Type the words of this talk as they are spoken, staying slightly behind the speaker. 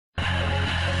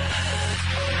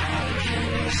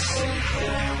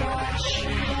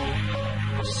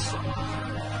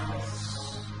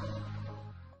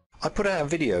I put out a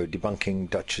video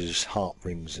debunking Dutch's heart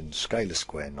rings and scalar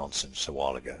square nonsense a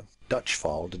while ago. Dutch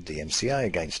filed a DMCA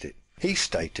against it. He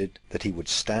stated that he would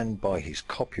stand by his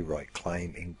copyright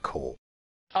claim in court.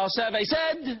 Our survey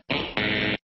said...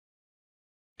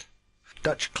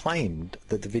 Dutch claimed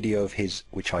that the video of his,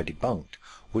 which I debunked,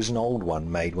 was an old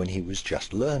one made when he was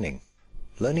just learning.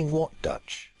 Learning what,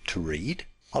 Dutch? To read?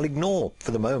 I'll ignore for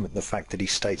the moment the fact that he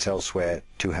states elsewhere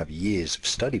to have years of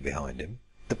study behind him.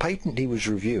 The patent he was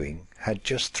reviewing had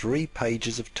just 3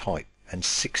 pages of type and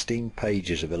 16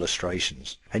 pages of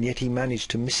illustrations, and yet he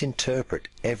managed to misinterpret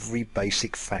every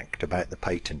basic fact about the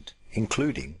patent,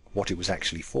 including what it was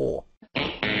actually for.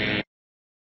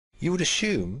 You would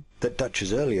assume that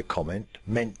Dutch's earlier comment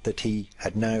meant that he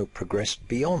had now progressed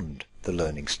beyond the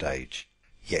learning stage,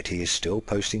 yet he is still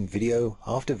posting video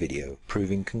after video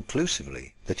proving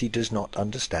conclusively that he does not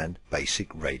understand basic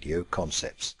radio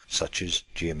concepts, such as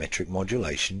geometric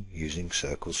modulation using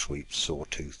circle sweeps,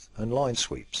 sawtooth and line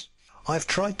sweeps. I have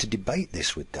tried to debate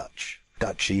this with Dutch.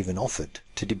 Dutch even offered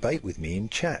to debate with me in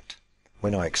chat.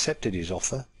 When I accepted his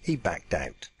offer, he backed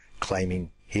out,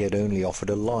 claiming he had only offered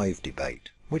a live debate,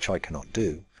 which I cannot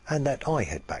do, and that I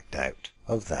had backed out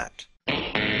of that,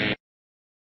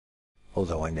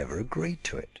 although I never agreed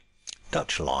to it.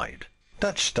 Dutch lied.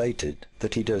 Dutch stated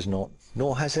that he does not,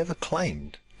 nor has ever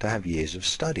claimed, to have years of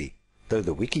study, though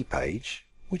the wiki page,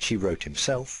 which he wrote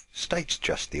himself, states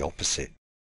just the opposite.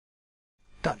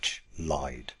 Dutch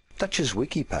lied. Dutch's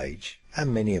wiki page,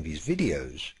 and many of his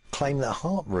videos, claim that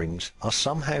heart rings are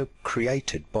somehow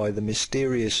created by the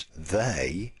mysterious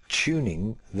they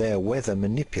tuning their weather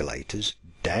manipulators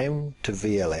down to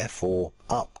VLF or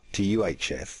up to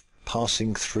UHF,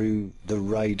 passing through the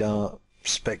radar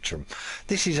spectrum.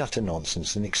 This is utter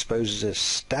nonsense and exposes a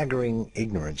staggering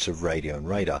ignorance of radio and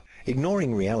radar.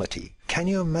 Ignoring reality, can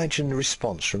you imagine the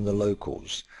response from the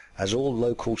locals, as all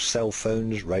local cell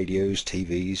phones, radios,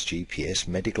 TVs, GPS,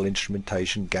 medical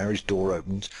instrumentation, garage door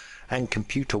opens and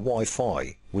computer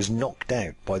Wi-Fi was knocked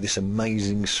out by this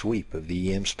amazing sweep of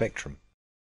the EM spectrum?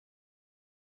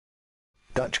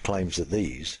 Dutch claims that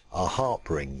these are heart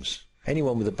rings.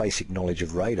 Anyone with a basic knowledge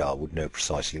of radar would know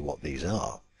precisely what these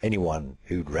are. Anyone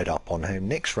who'd read up on how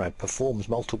nexrad performs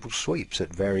multiple sweeps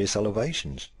at various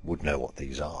elevations would know what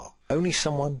these are. Only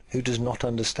someone who does not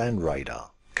understand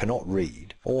radar, cannot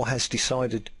read, or has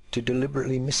decided to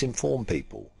deliberately misinform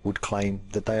people would claim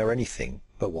that they are anything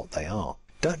but what they are.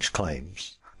 Dutch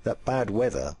claims that bad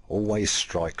weather always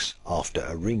strikes after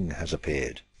a ring has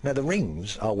appeared. Now the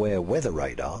rings are where weather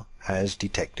radar has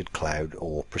detected cloud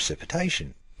or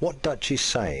precipitation. What Dutch is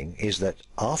saying is that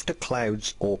after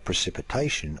clouds or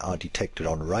precipitation are detected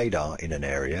on radar in an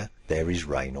area, there is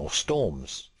rain or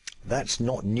storms. That's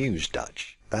not news,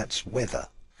 Dutch. That's weather.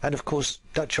 And of course,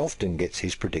 Dutch often gets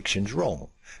his predictions wrong,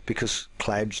 because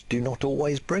clouds do not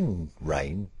always bring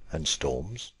rain and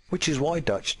storms, which is why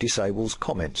Dutch disables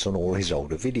comments on all his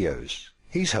older videos.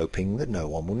 He's hoping that no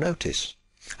one will notice,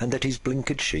 and that his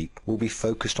blinkered sheep will be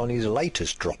focused on his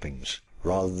latest droppings,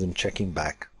 rather than checking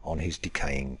back on his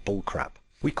decaying bullcrap.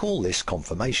 We call this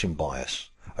confirmation bias,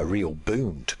 a real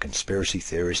boon to conspiracy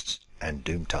theorists and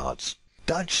doomtards.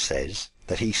 Dutch says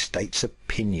that he states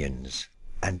opinions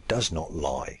and does not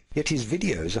lie, yet his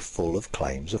videos are full of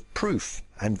claims of proof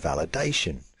and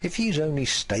validation. If he is only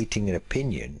stating an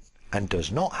opinion and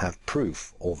does not have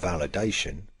proof or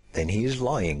validation, then he is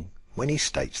lying when he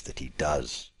states that he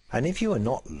does. And if you are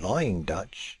not lying,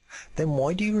 Dutch, then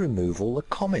why do you remove all the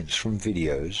comments from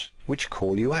videos which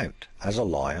call you out as a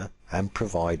liar and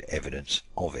provide evidence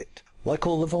of it? Like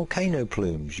all the volcano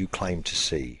plumes you claim to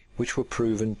see, which were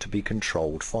proven to be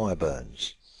controlled fire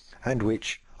burns, and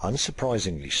which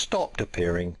unsurprisingly stopped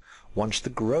appearing once the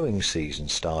growing season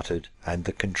started and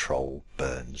the control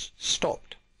burns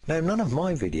stopped. Now, none of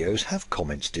my videos have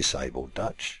comments disabled,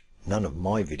 Dutch. None of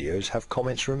my videos have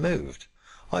comments removed.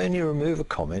 I only remove a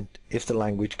comment if the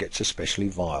language gets especially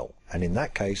vile, and in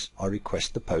that case I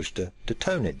request the poster to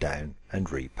tone it down and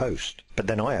repost. But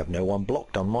then I have no one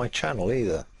blocked on my channel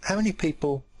either. How many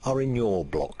people are in your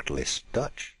blocked list,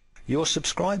 Dutch? Your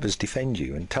subscribers defend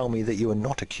you and tell me that you are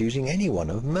not accusing anyone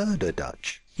of murder,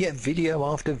 Dutch. Yet video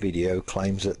after video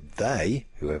claims that they,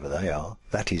 whoever they are,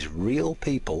 that is real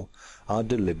people, are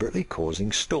deliberately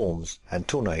causing storms and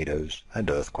tornadoes and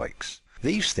earthquakes.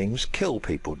 These things kill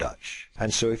people, Dutch,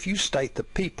 and so if you state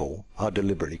that people are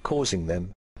deliberately causing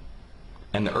them...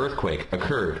 And the earthquake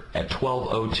occurred at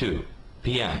 12:02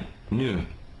 p.m. noon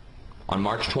on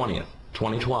March 20th,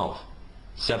 2012,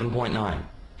 7.9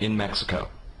 in Mexico.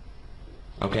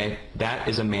 Okay, that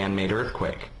is a man-made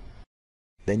earthquake.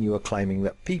 Then you are claiming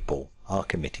that people are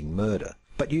committing murder.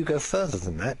 But you go further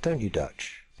than that, don't you,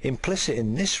 Dutch? Implicit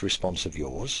in this response of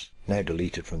yours, now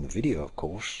deleted from the video of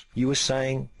course, you were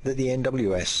saying that the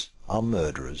NWS are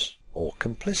murderers or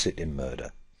complicit in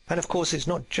murder. And of course it's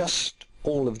not just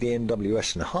all of the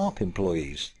NWS and HARP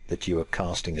employees that you are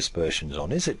casting aspersions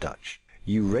on, is it, Dutch?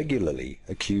 You regularly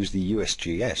accuse the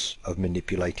USGS of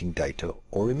manipulating data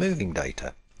or removing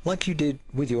data, like you did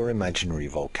with your imaginary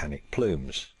volcanic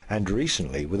plumes, and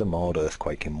recently with a mild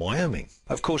earthquake in Wyoming.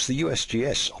 Of course, the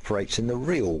USGS operates in the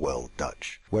real world,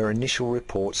 Dutch, where initial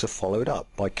reports are followed up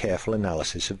by careful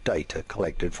analysis of data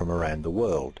collected from around the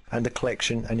world, and the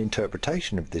collection and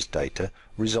interpretation of this data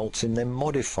results in them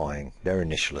modifying their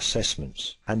initial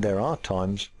assessments. And there are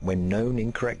times when known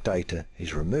incorrect data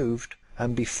is removed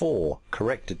and before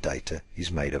corrected data is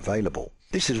made available.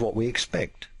 This is what we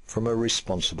expect from a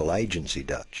responsible agency,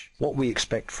 Dutch. What we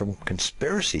expect from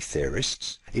conspiracy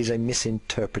theorists is a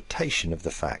misinterpretation of the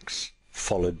facts,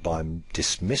 followed by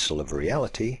dismissal of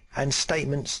reality and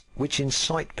statements which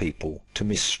incite people to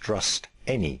mistrust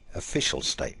any official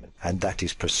statement. And that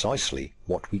is precisely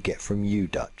what we get from you,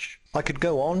 Dutch. I could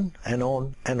go on and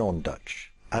on and on,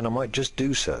 Dutch, and I might just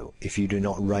do so if you do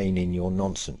not rein in your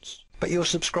nonsense. But your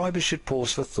subscribers should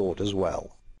pause for thought as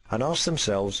well, and ask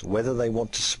themselves whether they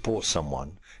want to support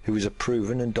someone who is a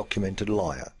proven and documented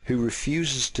liar, who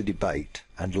refuses to debate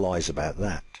and lies about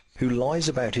that, who lies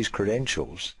about his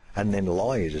credentials and then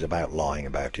lies about lying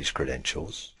about his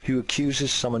credentials, who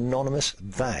accuses some anonymous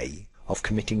they of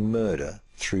committing murder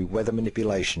through weather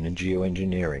manipulation and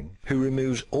geoengineering, who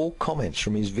removes all comments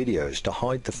from his videos to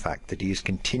hide the fact that he is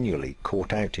continually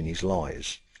caught out in his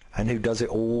lies, and who does it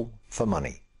all for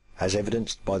money, as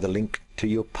evidenced by the link to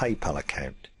your PayPal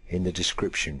account in the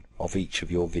description of each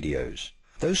of your videos.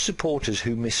 Those supporters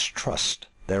who mistrust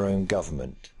their own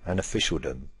government and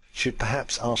officialdom should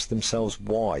perhaps ask themselves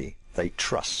why they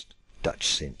trust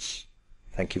Dutchsinse.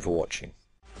 Thank you for watching.